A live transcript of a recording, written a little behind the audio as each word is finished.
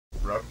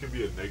Rap can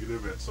be a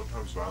negative and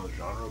sometimes violent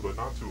genre, but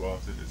not too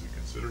often is it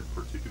considered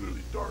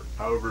particularly dark.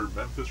 However,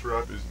 Memphis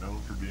rap is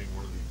known for being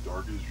one of the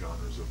darkest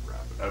genres of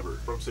rap ever.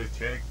 From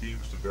satanic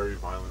themes to very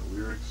violent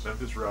lyrics,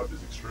 Memphis rap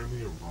is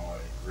extremely raw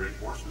and gritty.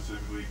 More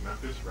specifically,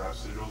 Memphis rap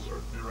sigils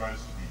are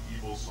theorized to be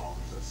evil songs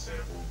that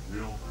sample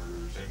real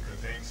murders and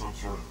contain some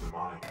sort of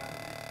demonic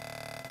energy.